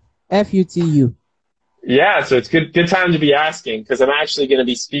 FUTU. Yeah, so it's good time to be asking because I'm actually going to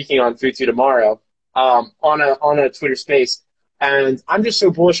be speaking on FUTU tomorrow on a Twitter space. And I'm just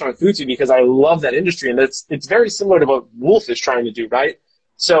so bullish on FUTU because I love that industry. And it's very similar to what Wolf is trying to do, right?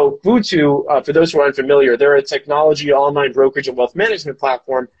 So FUTU, for those who are unfamiliar, they're a technology online brokerage and wealth management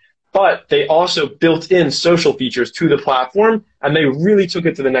platform, but they also built in social features to the platform, and they really took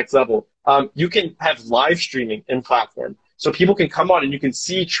it to the next level. You can have live streaming in platform. So people can come on and you can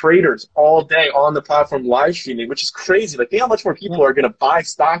see traders all day on the platform live streaming, which is crazy. Like, think how much more people are going to buy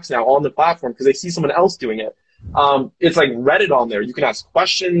stocks now on the platform because they see someone else doing it. It's like Reddit on there. You can ask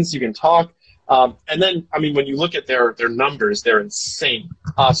questions, you can talk. And then, when you look at their numbers, they're insane.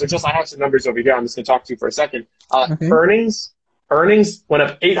 So I have some numbers over here I'm just going to talk to you for a second. Okay. Earnings went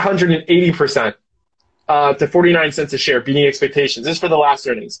up 880% to 49 cents a share, beating expectations. This is for the last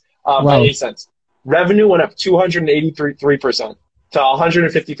earnings by 8 cents. Revenue went up 283% to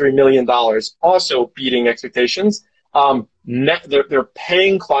 $153 million, also beating expectations. They're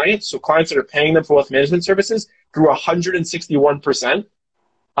paying clients, so clients that are paying them for wealth management services grew 161%.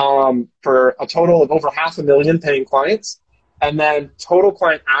 For a total of over 500,000 paying clients. And then total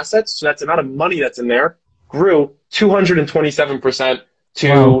client assets, so that's the amount of money that's in there, grew 227% to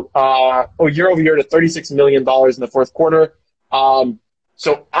year over year to $36 million in the fourth quarter.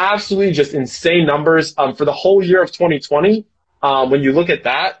 So absolutely just insane numbers. For the whole year of 2020, when you look at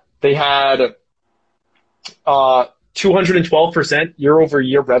that, they had 212% year over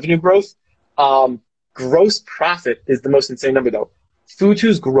year revenue growth. Gross profit is the most insane number though.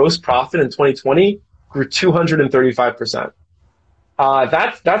 FUTU's gross profit in 2020 grew 235%.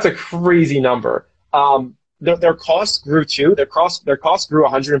 That's a crazy number. their costs grew too. Their costs grew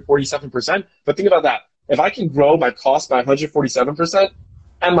 147%. But think about that. If I can grow my cost by 147%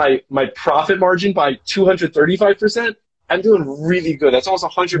 and my profit margin by 235%, I'm doing really good. That's almost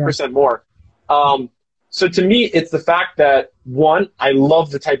 100% more. So to me, it's the fact that, one, I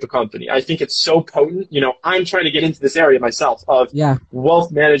love the type of company. I think it's so potent. I'm trying to get into this area myself of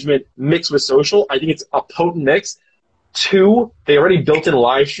wealth management mixed with social. I think it's a potent mix. Two, they already built in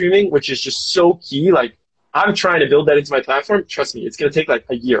live streaming, which is just so key. Like, I'm trying to build that into my platform. Trust me, it's going to take like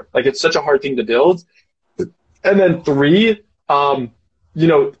a year. Like, it's such a hard thing to build. And then three, all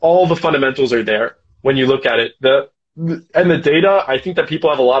the fundamentals are there when you look at it. And the data, I think that people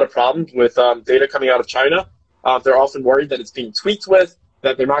have a lot of problems with data coming out of China. They're often worried that it's being tweaked with,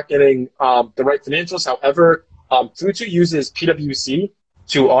 that they're not getting the right financials. However, Futu uses PwC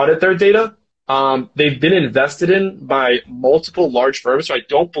to audit their data. They've been invested in by multiple large firms, so I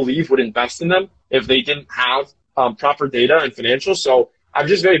don't believe would invest in them if they didn't have proper data and financials. So I'm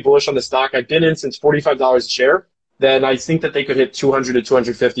just very bullish on the stock. I've been in since $45 a share. Then I think that they could hit 200 to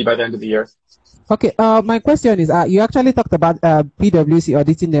 250 by the end of the year. Okay, my question is, you actually talked about PwC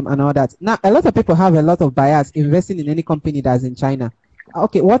auditing them and all that. Now, a lot of people have a lot of bias investing in any company that's in China.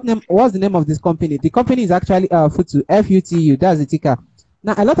 Okay, what's the name of this company? The company is actually Futu, Futu, that's the ticker.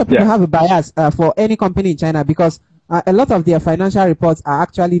 Now, a lot of people have a bias for any company in China because a lot of their financial reports are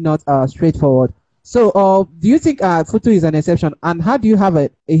actually not straightforward. So, do you think Futu is an exception? And how do you have a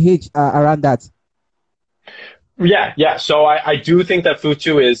hedge around that? Yeah. So I do think that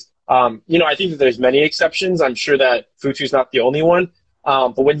Futu is, I think that there's many exceptions. I'm sure that Futu is not the only one.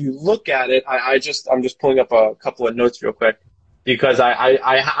 But when you look at it, I'm just pulling up a couple of notes real quick because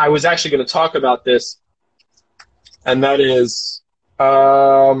I was actually going to talk about this, and that is,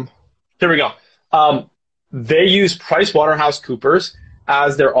 here we go. They use PricewaterhouseCoopers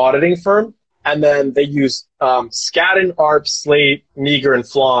as their auditing firm, and then they use Skadden, Arps, Slate, Meagher, and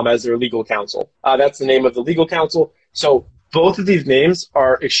Flom as their legal counsel. That's the name of the legal counsel. So both of these names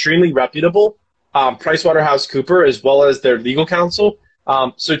are extremely reputable, PricewaterhouseCoopers as well as their legal counsel.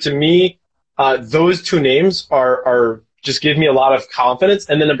 So to me, those two names are just give me a lot of confidence.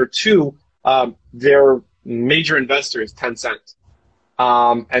 And then number two, their major investor is Tencent.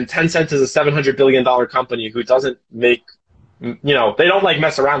 And Tencent is a $700 billion company who doesn't make, they don't like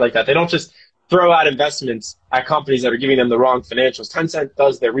mess around like that. They don't just throw out investments at companies that are giving them the wrong financials. Tencent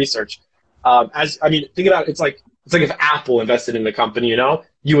does their research. Think about it. It's like if Apple invested in the company,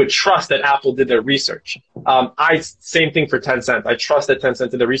 you would trust that Apple did their research. Same thing for Tencent. I trust that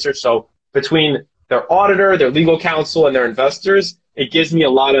Tencent did their research. So between their auditor, their legal counsel, and their investors, it gives me a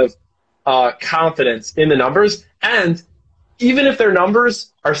lot of confidence in the numbers. And even if their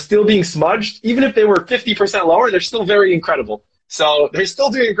numbers are still being smudged, even if they were 50% lower, they're still very incredible. So they're still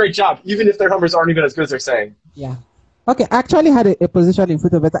doing a great job, even if their numbers aren't even as good as they're saying. Yeah. Okay, I actually had a position in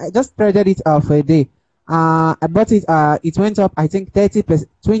Futu, but I just traded it for a day. I bought it, it went up, I think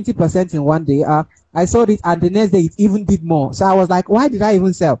 20% in one day. I sold it, and the next day it even did more. So I was like, why did I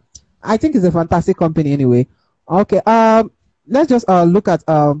even sell? I think it's a fantastic company anyway. Okay, let's just look at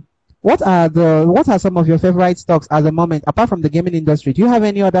what are some of your favorite stocks at the moment, apart from the gaming industry? Do you have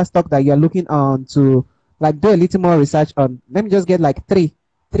any other stock that you're looking on to like do a little more research on? Let me just get like three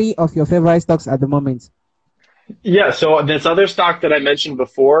of your favorite stocks at the moment. Yeah, so this other stock that I mentioned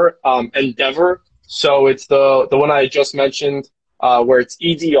before, Endeavor. So it's the one I just mentioned, where it's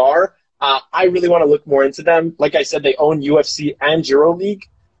EDR. I really want to look more into them. Like I said, they own UFC and EuroLeague.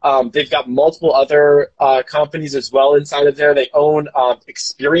 They've got multiple other companies as well inside of there. They own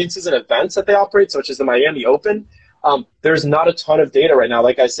experiences and events that they operate, such as the Miami Open. There's not a ton of data right now.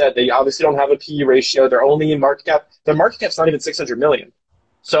 Like I said, they obviously don't have a PE ratio. They're only in market cap. Their market cap's not even 600 million.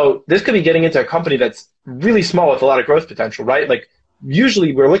 So this could be getting into a company that's really small with a lot of growth potential, right? Like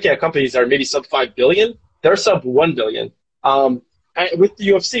usually we're looking at companies that are maybe sub 5 billion. They're sub 1 billion. With the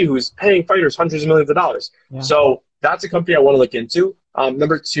UFC, who's paying fighters hundreds of millions of dollars. Yeah. So that's a company I want to look into.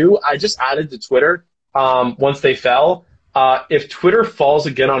 Number two, I just added to Twitter once they fell. If Twitter falls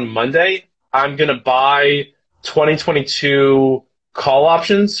again on Monday, I'm going to buy 2022 call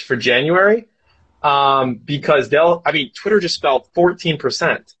options for January because Twitter just fell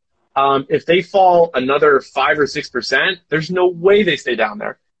 14%. If they fall another 5 or 6%, there's no way they stay down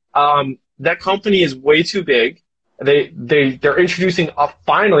there. That company is way too big. They're introducing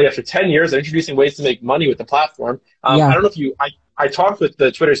finally after 10 years, they're introducing ways to make money with the platform. I don't know if I talked with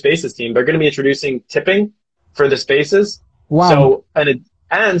the Twitter Spaces team. They're going to be introducing tipping for the spaces. Wow. So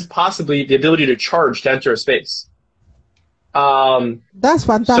and possibly the ability to charge to enter a space. That's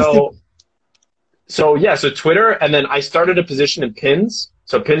fantastic. So Twitter, and then I started a position in Pins,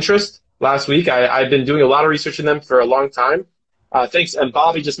 so Pinterest. last week. I've been doing a lot of research in them for a long time. Thanks. And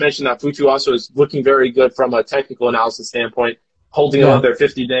Bobby just mentioned that Futu also is looking very good from a technical analysis standpoint, holding Yeah. above their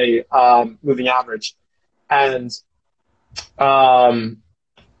 50-day moving average. And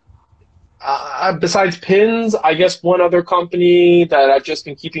besides pins, I guess one other company that I've just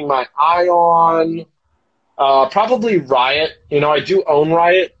been keeping my eye on, probably Riot. I do own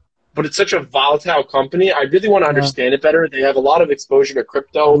Riot, but it's such a volatile company. I really want to Yeah. understand it better. They have a lot of exposure to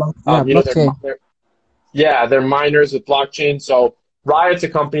crypto. Yeah, blockchain. They're miners with blockchain. So Riot's a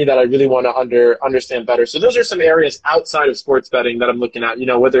company that I really want to understand better. So those are some areas outside of sports betting that I'm looking at,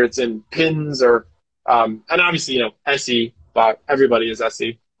 whether it's in pins or, and obviously, SE, but everybody is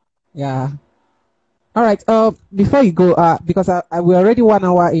SE. Yeah. All right. Before you go, because we're already 1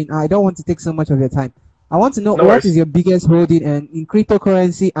 hour in, I don't want to take so much of your time. I want to know No what worries. is your biggest holding in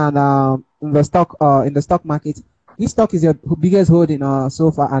cryptocurrency and in the stock market. Which stock is your biggest holding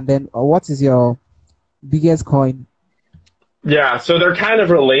so far, and then what is your biggest coin? Yeah, so they're kind of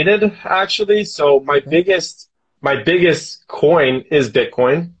related, actually. So Okay. my biggest coin is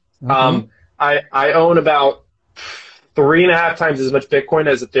Bitcoin. Okay. I own about 3.5 times as much Bitcoin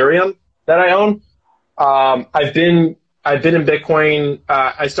as Ethereum that I own. I've been in Bitcoin.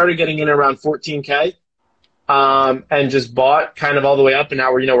 I started getting in around 14K, and just bought kind of all the way up, and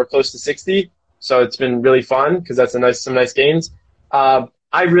now we're close to 60. So it's been really fun because that's some nice gains.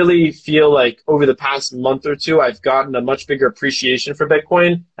 I really feel like over the past month or two, I've gotten a much bigger appreciation for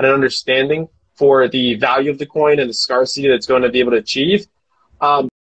Bitcoin and an understanding for the value of the coin and the scarcity that's going to be able to achieve.